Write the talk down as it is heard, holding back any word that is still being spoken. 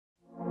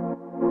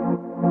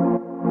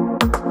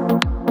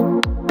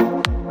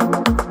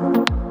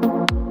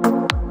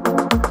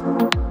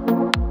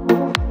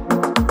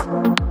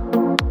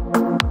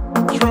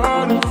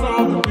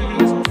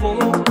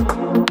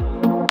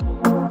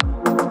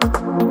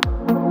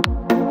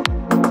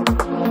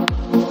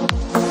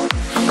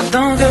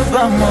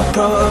about my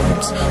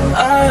problems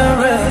I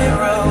already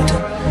wrote,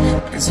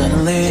 and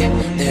suddenly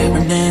they're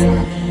running.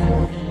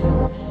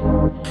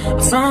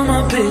 I found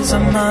my peace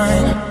of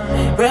mind,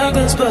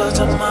 reckless but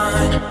of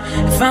mine.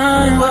 If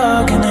I'm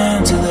walking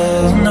into the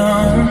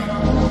unknown,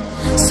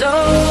 so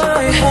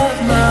I have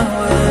my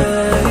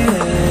way,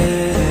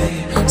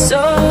 so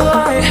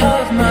I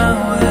have my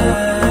way,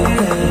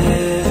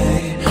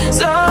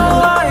 so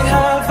I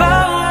have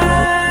my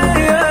way,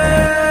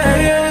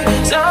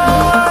 so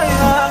I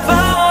have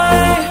my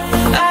way,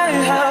 I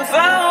have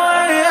my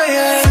way.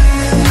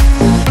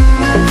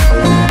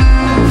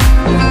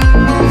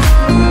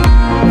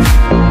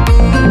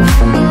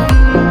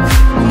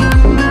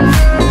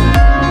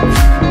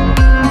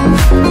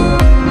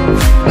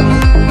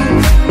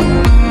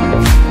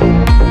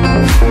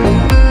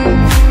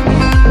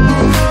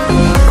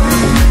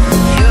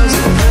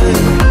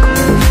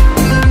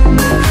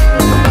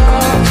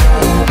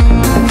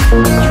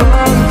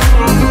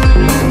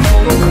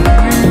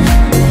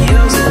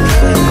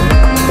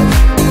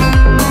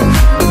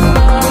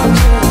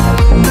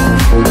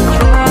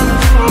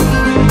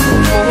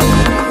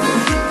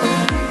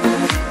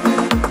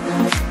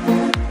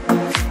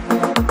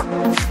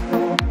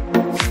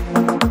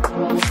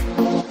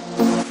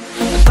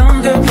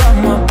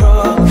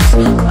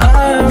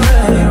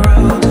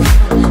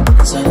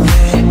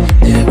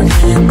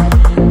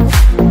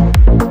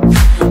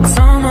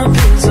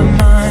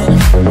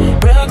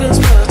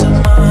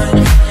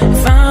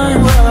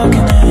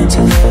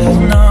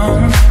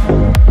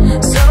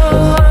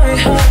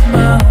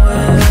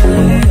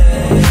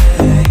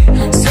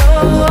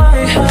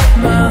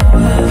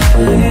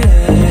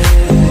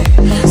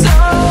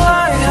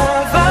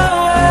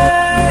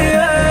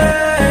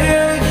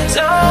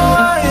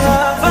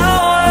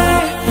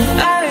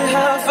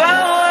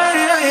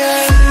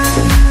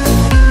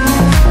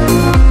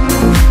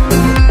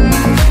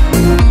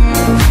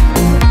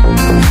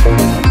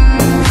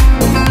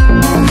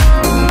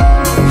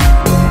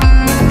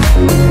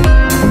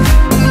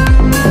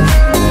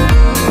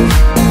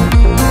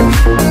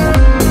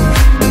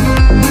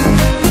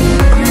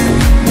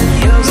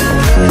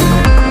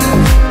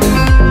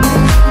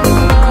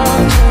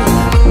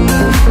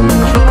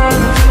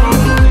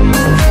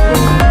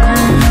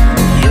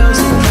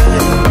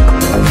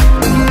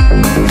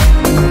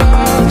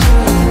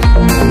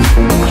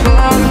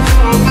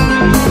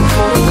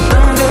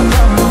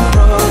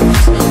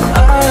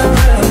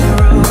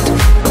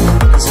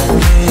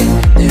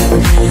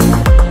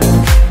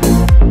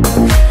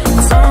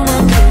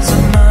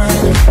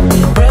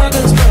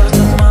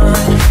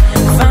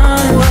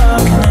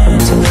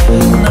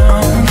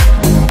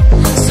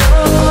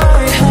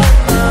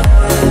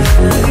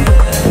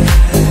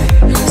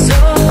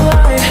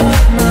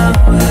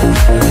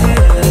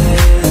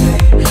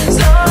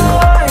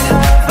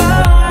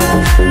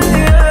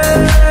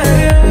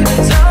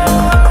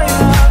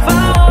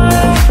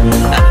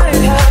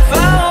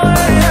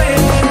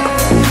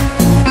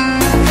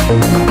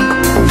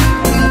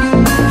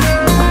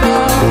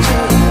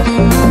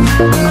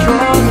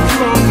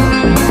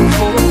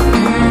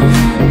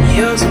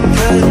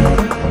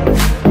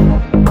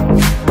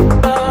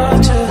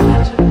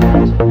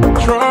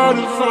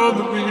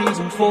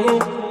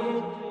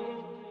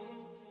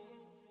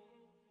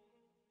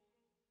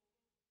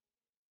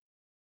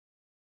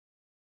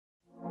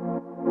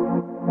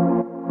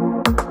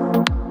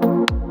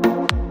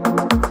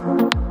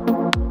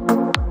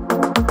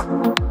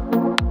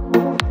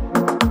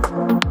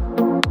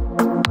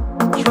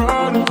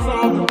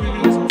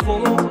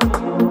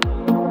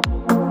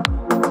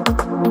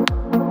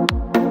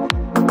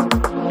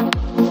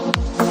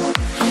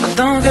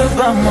 Don't care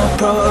about my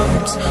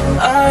problems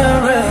I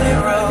already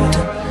wrote,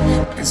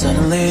 and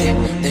suddenly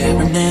they're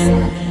running.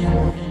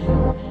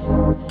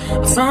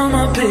 I found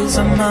my peace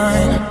of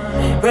mind,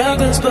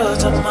 reckless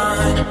but of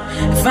mine.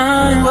 If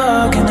I'm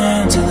walking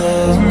into the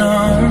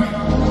unknown,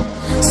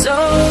 so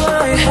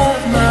I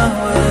have my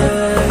way,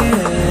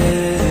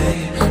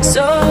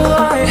 so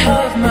I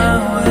have my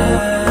way,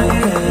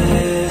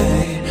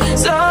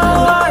 so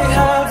I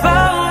have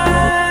my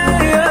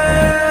way,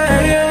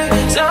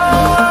 so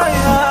I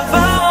have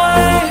my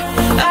way,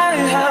 I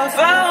have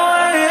my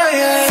way.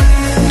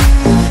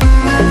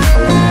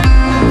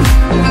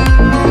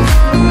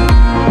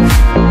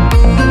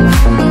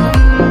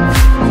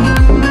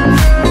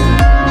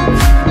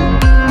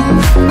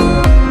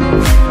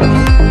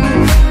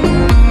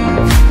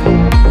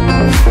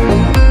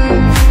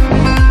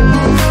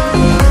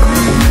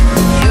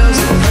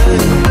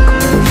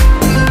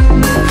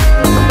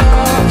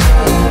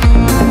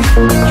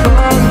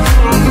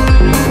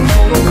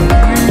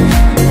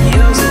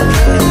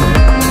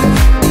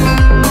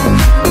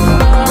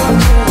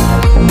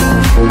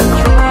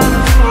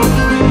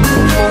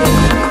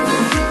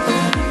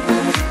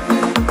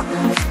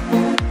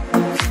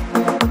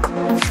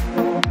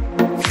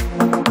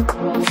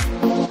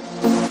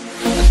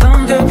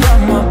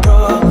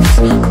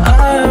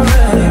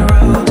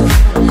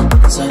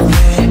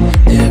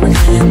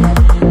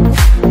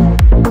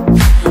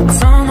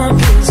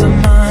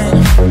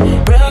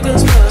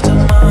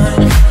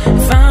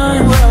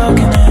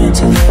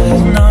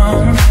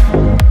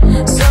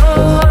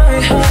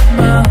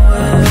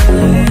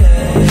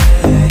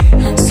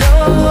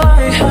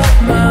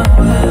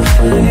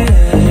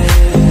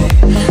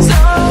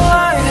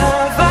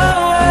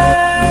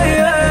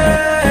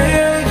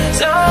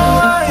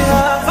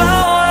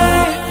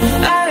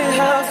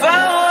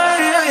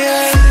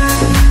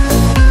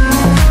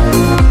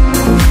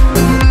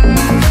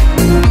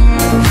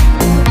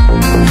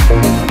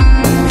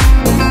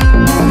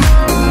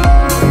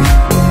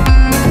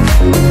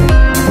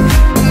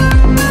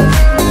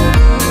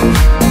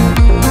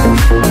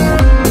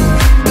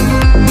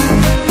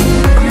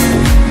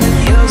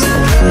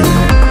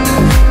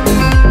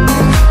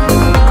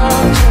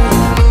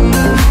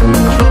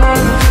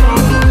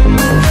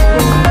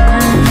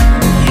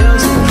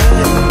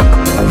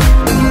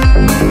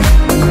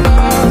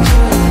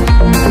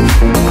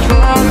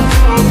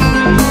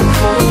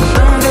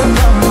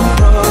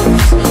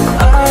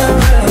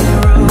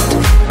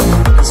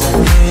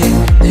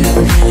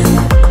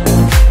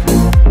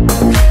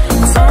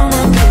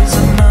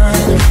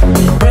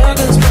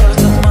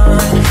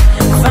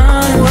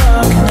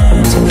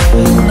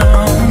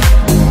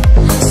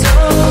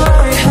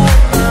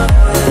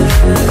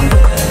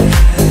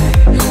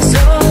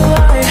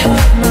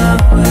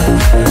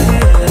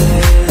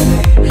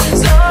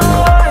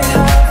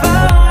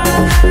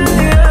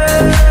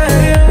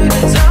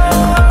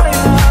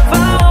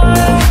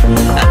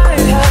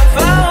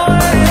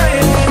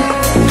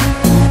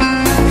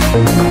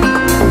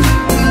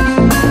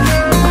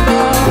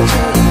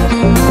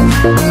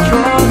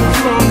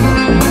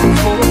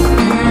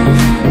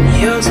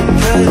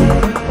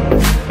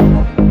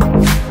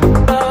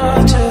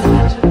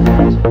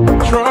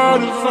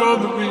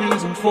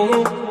 reason for.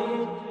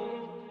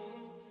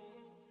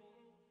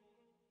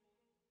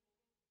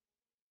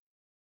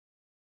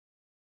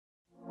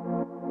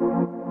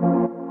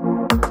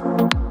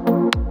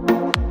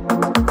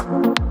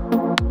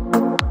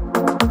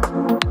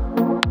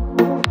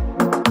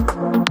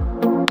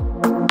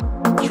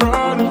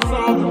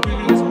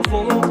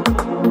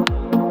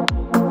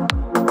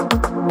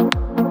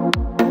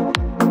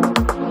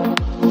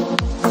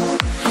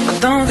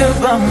 Don't care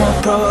about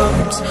my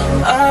problems,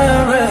 I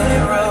already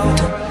wrote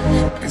them,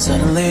 and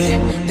suddenly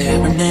they're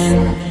running.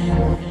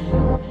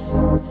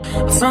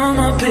 I found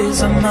my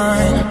peace of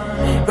mind,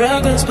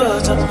 reckless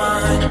but of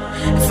mine.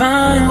 If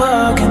I'm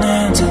walking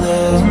into the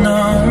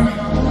unknown,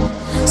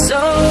 so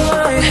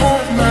I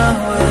have my